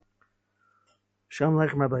Shalom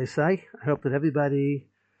Aleichem Rabbi Isai. I hope that everybody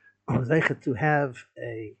was able to have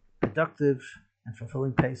a productive and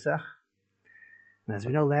fulfilling Pesach. And as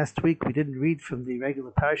we know, last week we didn't read from the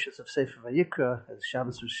regular parshas of Sefer Vayikra as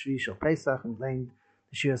Shabbos was Shvi Shel Pesach and learned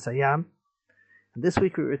the Shir Sayam. And this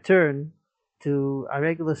week we return to our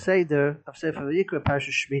regular Seder of Sefer Vayikra,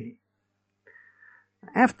 Parshas Shemini.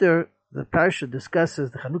 After the parsha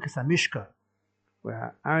discusses the Chanukas HaMishkan,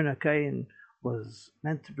 where Aaron HaKohen was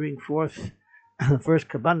meant to bring forth the first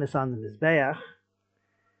kabbanis on the Mizbeach,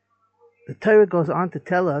 the Torah goes on to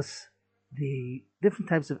tell us the different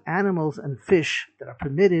types of animals and fish that are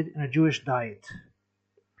permitted in a Jewish diet.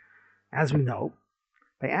 As we know,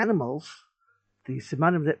 by animals, the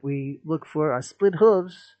simanim that we look for are split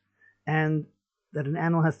hooves and that an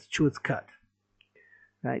animal has to chew its cud.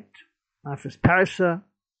 Right? Mafres Parsha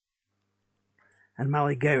and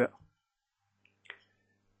Maligera.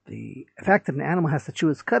 The fact that an animal has to chew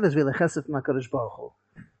its cud is really chesed from HaKadosh Baruch Hu.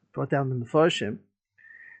 Brought down in the Mefarshim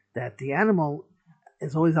that the animal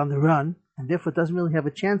is always on the run and therefore doesn't really have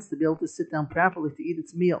a chance to be able to sit down properly to eat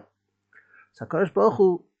its meal. So HaKadosh Baruch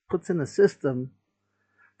Hu puts in a system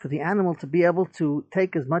for the animal to be able to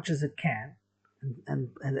take as much as it can, and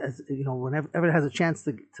as you know, whenever it has a chance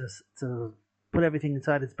to put everything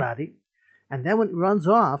inside its body, and then when it runs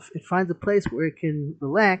off, it finds a place where it can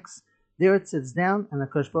relax. There it sits down, and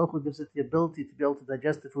HaKadosh Baruch Hu gives it the ability to be able to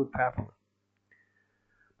digest the food properly.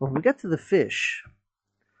 But when we get to the fish,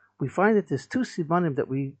 we find that there's two simanim that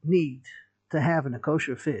we need to have in a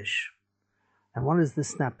kosher fish. And one is the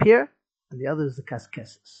snapir, and the other is the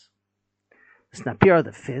kaskeses. The snapir are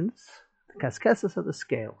the fins, the kaskeses are the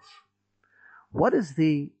scales. What is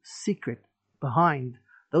the secret behind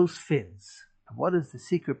those fins? And what is the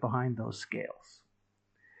secret behind those scales?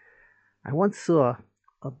 I once saw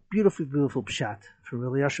a beautiful, beautiful pshat for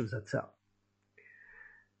Rabbi Yashav Zatzal.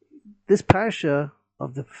 This parsha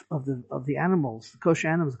of the animals, the kosher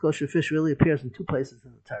animals, the kosher fish, really appears in two places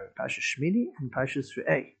in the Torah: Parshas Shemini and Parshas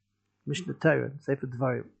Re'eh, Mishnah Torah, Sefer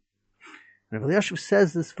Dvarim. And Rabbi Yashav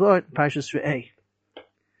says this word in Parshas Re'eh.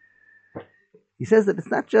 He says that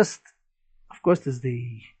it's not just, of course, there's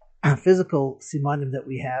the physical simanim that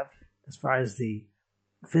we have as far as the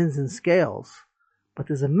fins and scales, but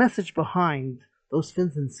there's a message behind those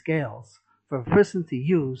fins and scales for a person to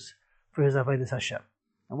use for his avodas Hashem.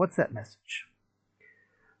 And what's that message?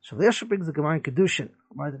 So the Yasha brings the Gemara in Kedushin,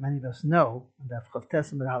 a Gemara that many of us know, and the Chav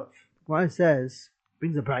Tes Amud Aleph. The Gemara says,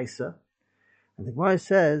 brings a brisa, and the Gemara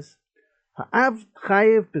says, Ha'av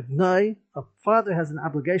chayev b'vnoi, a father has an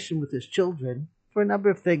obligation with his children for a number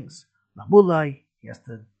of things. Namulai, he has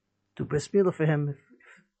to do bris milah for him,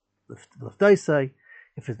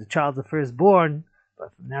 if the child the firstborn,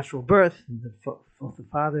 but from natural birth, and both the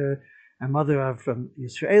father and mother are from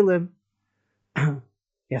Yisraelim,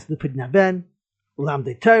 he has to do pidna ben. Ulam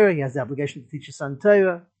de Torah, he has the obligation to teach his son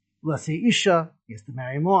Torah. Ulasi Isha, he has to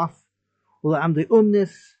marry him off. Ulam de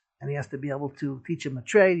Umnis, and he has to be able to teach him a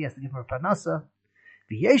trade, he has to give him a parnasa.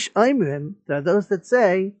 V'yesh Aimrim, there are those that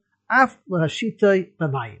say, Af lahashitoi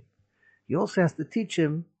b'mayim. He also has to teach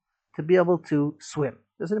him to be able to swim.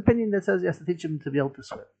 There's an opinion that says he has to teach him to be able to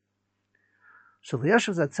swim. So the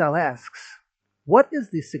Yashav Zatzal asks, what is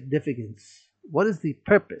the significance? What is the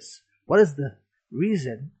purpose? What is the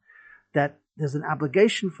reason that there's an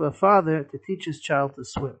obligation for a father to teach his child to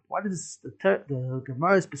swim? Why does the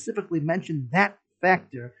Gemara specifically mention that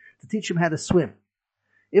factor to teach him how to swim?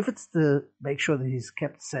 If it's to make sure that he's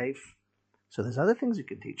kept safe, so there's other things you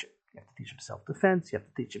can teach him. You have to teach him self-defense. You have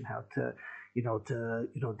to teach him how to,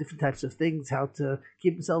 different types of things, how to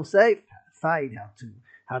keep himself safe, how to fight,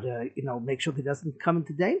 how to make sure that he doesn't come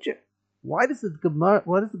into danger. Why does the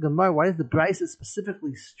Brisa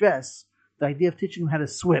specifically stress the idea of teaching him how to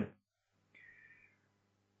swim?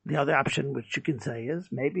 The other option, which you can say, is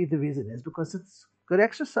maybe the reason is because it's good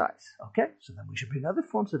exercise. Okay, so then we should bring other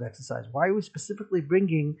forms of exercise. Why are we specifically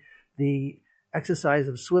bringing the exercise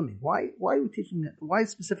of swimming? Why are we teaching? Why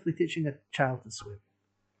specifically teaching a child to swim?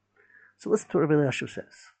 So listen to what Rabbi Yashav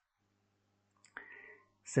says.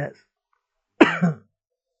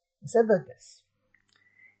 He said like this.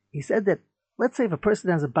 He said that, let's say if a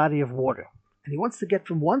person has a body of water and he wants to get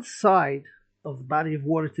from one side of the body of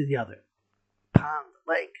water to the other, pond,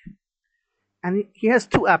 lake, and he has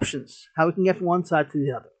two options how he can get from one side to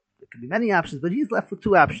the other. There can be many options, but he's left with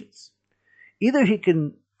two options. Either he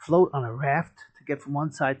can float on a raft to get from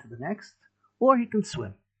one side to the next, or he can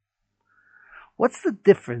swim. What's the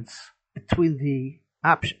difference between the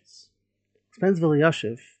options? Depends Rabbi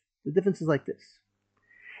Yashav. The difference is like this.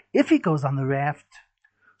 If he goes on the raft,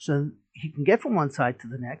 so he can get from one side to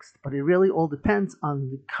the next, but it really all depends on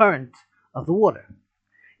the current of the water.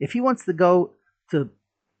 If he wants to go to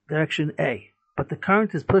direction A, but the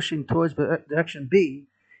current is pushing towards direction B,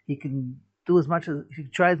 he can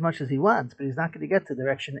try as much as he wants, but he's not going to get to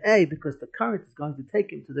direction A because the current is going to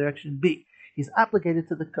take him to direction B. He's obligated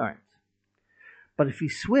to the current. But if he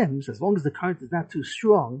swims, as long as the current is not too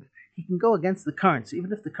strong, he can go against the current. So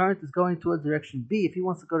even if the current is going towards direction B, if he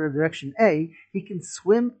wants to go to direction A, he can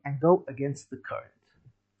swim and go against the current.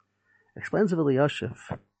 Explains Rabbi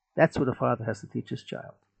Yosef, that's what a father has to teach his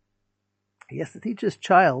child. He has to teach his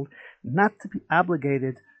child not to be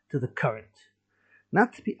obligated to the current,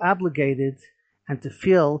 not to be obligated and to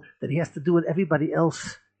feel that he has to do what everybody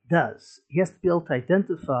else does. He has to be able to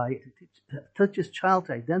identify, teach his child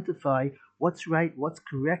to identify what's right, what's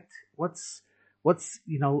correct, what's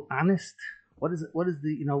honest, what's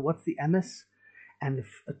the emes. And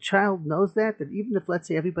if a child knows that even if, let's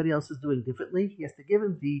say, everybody else is doing differently, he has to give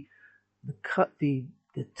him the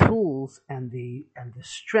tools and the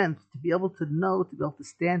strength to be able to know, to be able to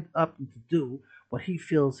stand up and to do what he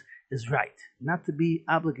feels is right, not to be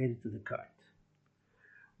obligated to the current.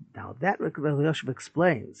 Now that Rabbi Yosef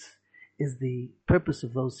explains is the purpose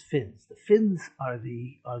of those fins. The fins are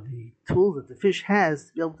the tools that the fish has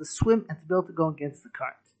to be able to swim and to be able to go against the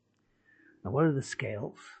current. Now what are the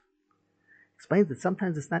scales? Explains that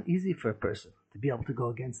sometimes it's not easy for a person to be able to go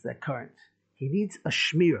against that current. He needs a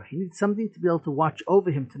shmirah. He needs something to be able to watch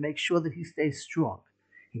over him to make sure that he stays strong.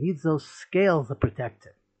 He needs those scales to protect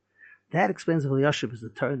him. That, explains Rabbi Yosef, is the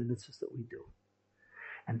Torah and the mitzvahs that we do.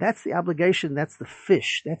 And that's the obligation, that's the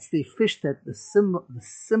fish. That's the fish, that the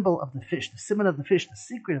symbol of the fish, the simon of the fish, the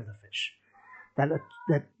secret of the fish.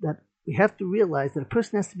 That we have to realize that a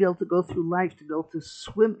person has to be able to go through life, to be able to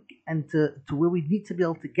swim and to where we need to be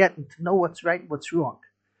able to get and to know what's right and what's wrong.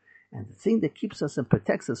 And the thing that keeps us and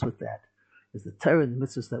protects us with that is the Torah and the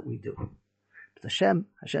mitzvahs that we do. But Hashem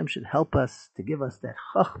should help us to give us that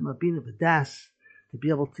chachma bina v'das, to be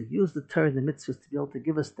able to use the Torah and the mitzvahs, to be able to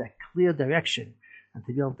give us that clear direction, and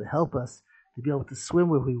to be able to help us to be able to swim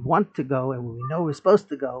where we want to go and where we know we're supposed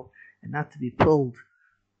to go, and not to be pulled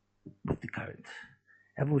with the current.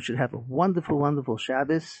 Everyone should have a wonderful, wonderful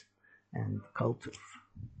Shabbos, and Kol Tov.